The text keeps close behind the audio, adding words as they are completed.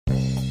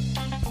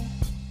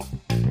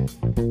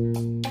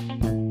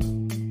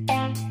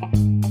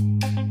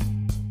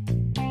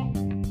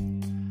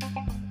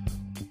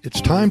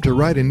It's time to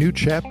write a new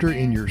chapter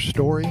in your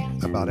story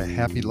about a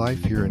happy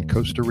life here in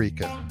Costa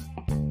Rica.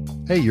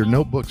 Hey, your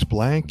notebook's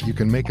blank. You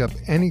can make up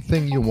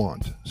anything you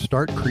want.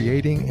 Start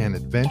creating an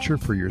adventure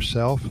for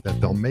yourself that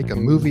they'll make a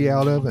movie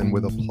out of and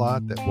with a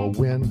plot that will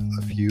win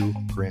a few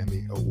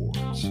Grammy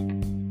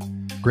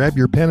Awards. Grab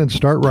your pen and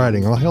start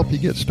writing. I'll help you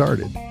get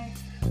started.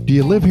 Do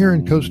you live here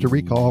in Costa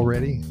Rica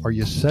already? Are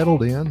you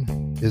settled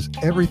in? Is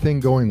everything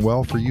going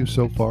well for you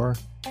so far?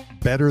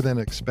 Better than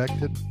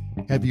expected?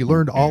 Have you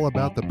learned all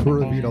about the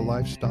Pura Vida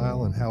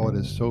lifestyle and how it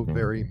is so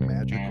very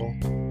magical?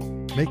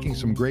 Making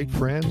some great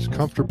friends,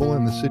 comfortable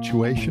in the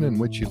situation in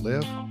which you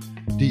live?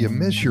 Do you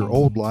miss your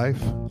old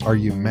life? Are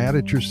you mad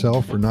at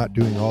yourself for not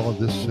doing all of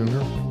this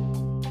sooner?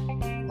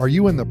 Are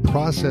you in the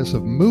process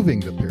of moving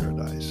to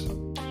paradise?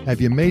 Have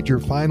you made your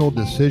final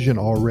decision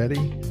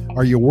already?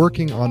 Are you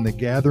working on the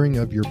gathering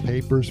of your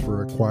papers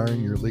for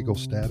acquiring your legal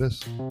status?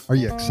 Are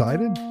you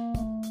excited?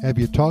 Have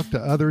you talked to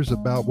others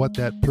about what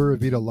that Pura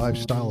Vida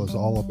lifestyle is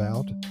all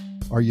about?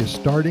 Are you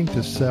starting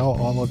to sell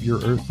all of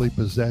your earthly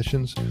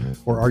possessions,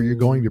 or are you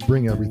going to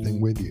bring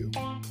everything with you?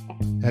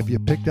 Have you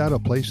picked out a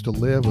place to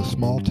live, a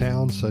small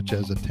town such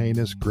as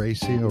Atenas,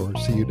 Gracia, or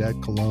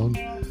Ciudad Colon?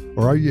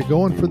 Or are you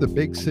going for the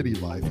big city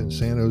life in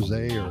San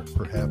Jose or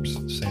perhaps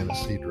San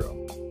Isidro?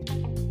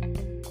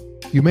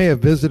 You may have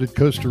visited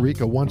Costa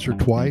Rica once or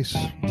twice.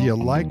 Do you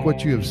like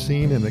what you have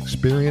seen and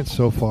experienced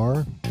so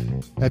far?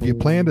 Have you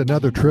planned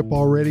another trip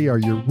already? Are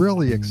you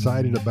really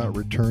excited about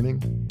returning?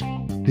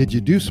 Did you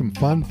do some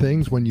fun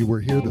things when you were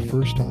here the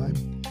first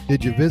time?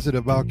 Did you visit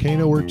a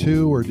volcano or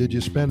two, or did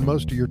you spend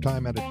most of your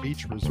time at a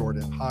beach resort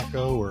in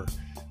Jaco or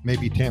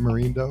maybe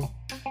Tamarindo?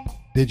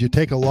 Did you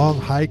take a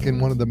long hike in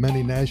one of the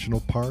many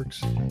national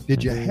parks?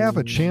 Did you have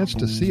a chance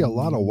to see a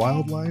lot of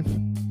wildlife?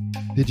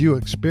 Did you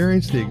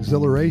experience the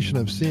exhilaration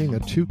of seeing a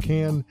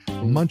toucan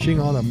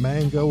munching on a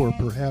mango, or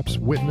perhaps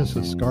witness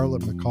a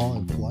scarlet macaw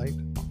in flight?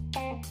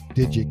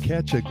 Did you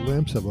catch a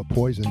glimpse of a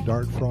poison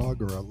dart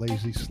frog or a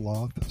lazy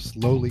sloth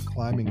slowly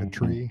climbing a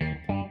tree?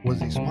 Was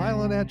he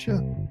smiling at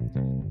you?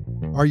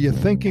 Are you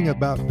thinking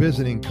about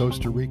visiting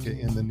Costa Rica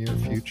in the near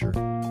future?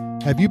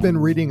 Have you been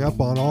reading up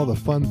on all the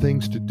fun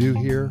things to do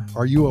here?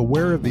 Are you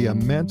aware of the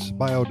immense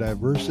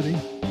biodiversity?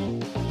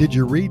 Did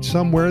you read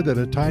somewhere that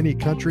a tiny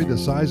country the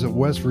size of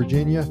West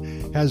Virginia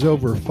has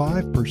over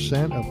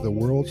 5% of the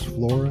world's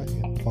flora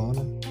and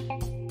fauna?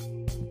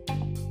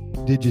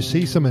 Did you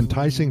see some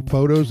enticing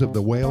photos of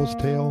the whale's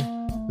tail,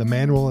 the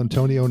Manuel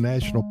Antonio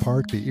National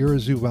Park, the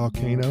Irazu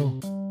volcano,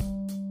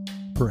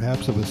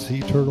 perhaps of a sea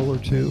turtle or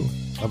two,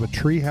 of a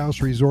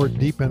treehouse resort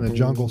deep in a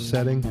jungle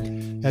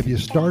setting? Have you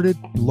started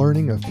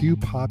learning a few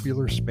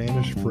popular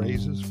Spanish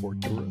phrases for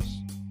tourists?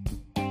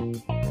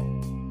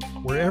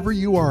 Wherever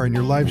you are in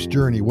your life's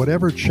journey,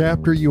 whatever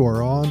chapter you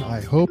are on,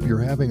 I hope you're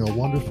having a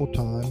wonderful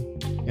time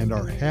and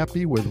are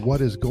happy with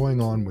what is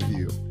going on with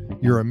you,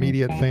 your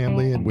immediate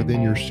family, and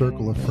within your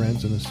circle of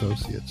friends and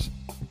associates.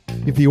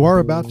 If you are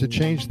about to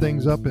change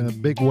things up in a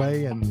big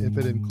way, and if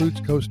it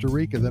includes Costa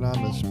Rica, then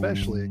I'm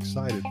especially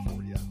excited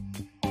for you.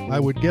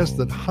 I would guess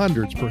that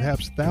hundreds,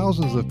 perhaps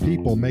thousands of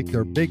people make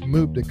their big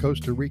move to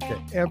Costa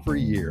Rica every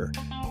year.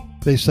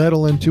 They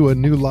settle into a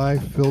new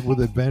life filled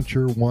with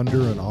adventure, wonder,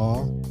 and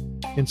awe.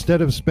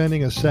 Instead of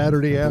spending a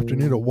Saturday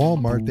afternoon at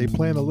Walmart, they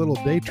plan a little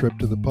day trip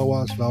to the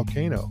Poas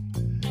volcano.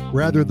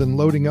 Rather than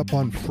loading up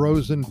on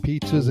frozen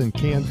pizzas and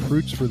canned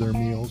fruits for their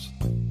meals,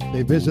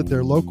 they visit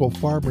their local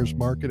farmer's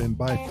market and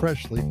buy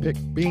freshly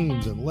picked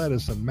beans and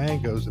lettuce and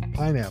mangoes and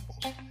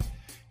pineapples.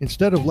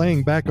 Instead of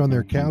laying back on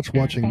their couch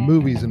watching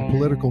movies and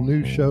political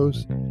news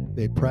shows,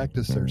 they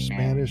practice their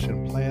Spanish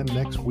and plan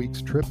next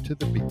week's trip to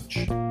the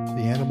beach,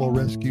 the Animal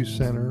Rescue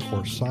Center,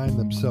 or sign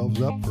themselves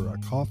up for a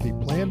coffee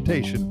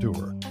plantation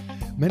tour.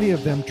 Many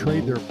of them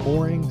trade their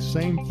boring,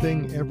 same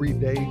thing every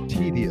day,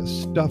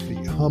 tedious,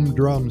 stuffy,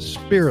 humdrum,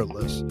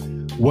 spiritless,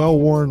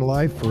 well-worn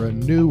life for a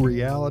new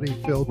reality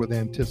filled with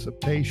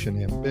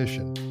anticipation,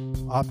 ambition,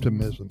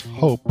 optimism,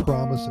 hope,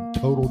 promise, and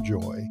total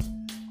joy.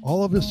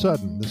 All of a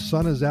sudden, the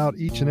sun is out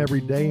each and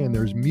every day and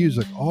there's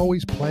music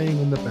always playing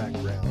in the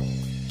background.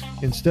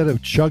 Instead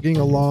of chugging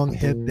along,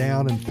 head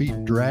down and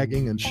feet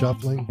dragging and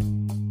shuffling,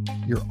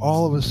 you're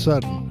all of a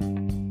sudden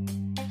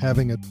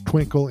having a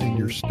twinkle in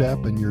your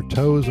step and your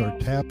toes are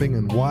tapping,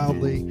 and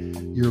wildly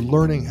you're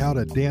learning how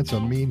to dance a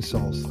mean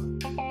salsa.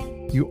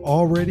 You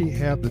already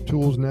have the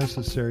tools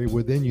necessary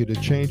within you to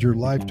change your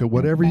life to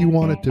whatever you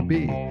want it to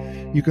be.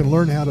 You can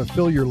learn how to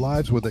fill your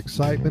lives with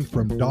excitement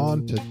from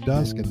dawn to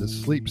dusk and to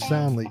sleep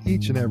soundly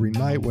each and every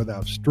night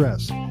without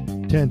stress,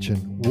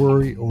 tension,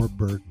 worry, or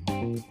burden.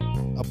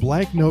 A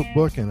blank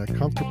notebook and a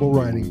comfortable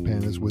writing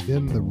pen is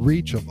within the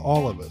reach of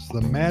all of us.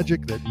 The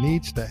magic that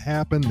needs to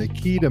happen, the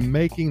key to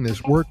making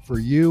this work for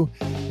you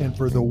and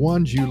for the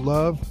ones you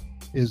love,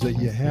 is that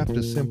you have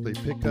to simply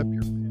pick up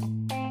your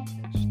pen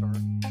and start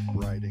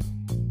writing.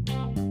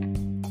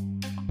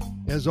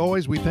 As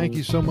always, we thank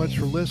you so much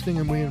for listening,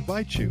 and we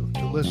invite you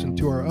to listen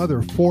to our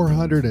other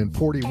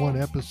 441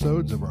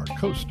 episodes of our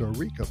Costa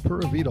Rica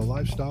Pura Vida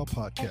Lifestyle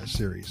Podcast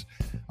series.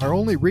 Our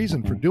only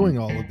reason for doing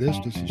all of this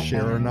is to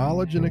share our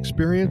knowledge and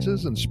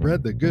experiences and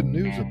spread the good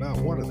news about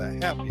one of the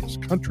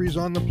happiest countries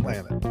on the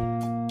planet.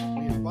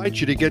 We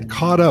invite you to get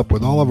caught up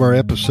with all of our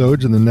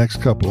episodes in the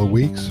next couple of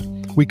weeks.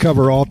 We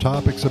cover all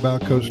topics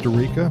about Costa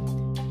Rica.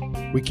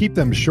 We keep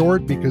them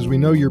short because we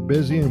know you're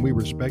busy and we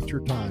respect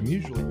your time,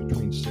 usually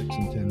between 6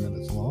 and 10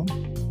 minutes long.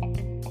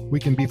 We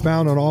can be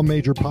found on all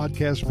major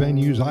podcast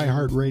venues,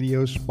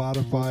 iHeartRadio,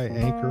 Spotify,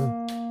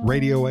 Anchor,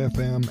 Radio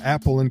FM,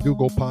 Apple and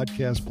Google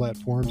podcast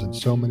platforms, and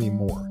so many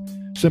more.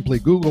 Simply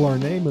Google our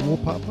name and we'll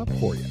pop up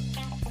for you.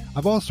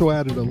 I've also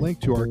added a link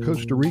to our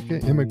Costa Rica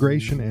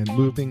Immigration and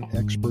Moving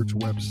Experts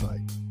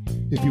website.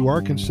 If you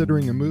are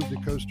considering a move to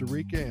Costa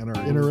Rica and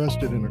are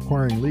interested in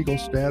acquiring legal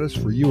status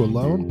for you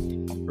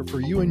alone or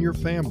for you and your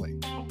family,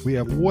 we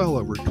have well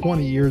over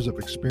 20 years of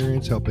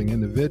experience helping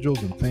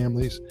individuals and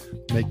families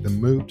make the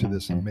move to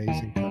this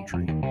amazing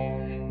country.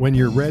 When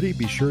you're ready,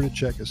 be sure to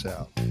check us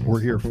out. We're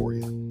here for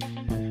you.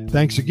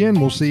 Thanks again.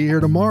 We'll see you here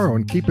tomorrow.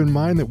 And keep in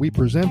mind that we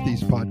present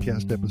these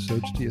podcast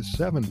episodes to you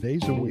 7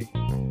 days a week.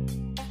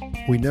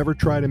 We never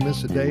try to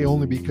miss a day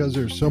only because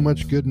there's so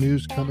much good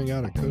news coming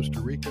out of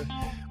Costa Rica.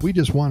 We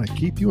just want to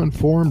keep you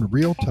informed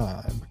real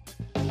time.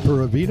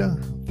 Pura Vida,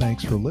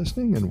 thanks for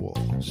listening, and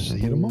we'll see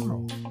you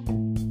tomorrow.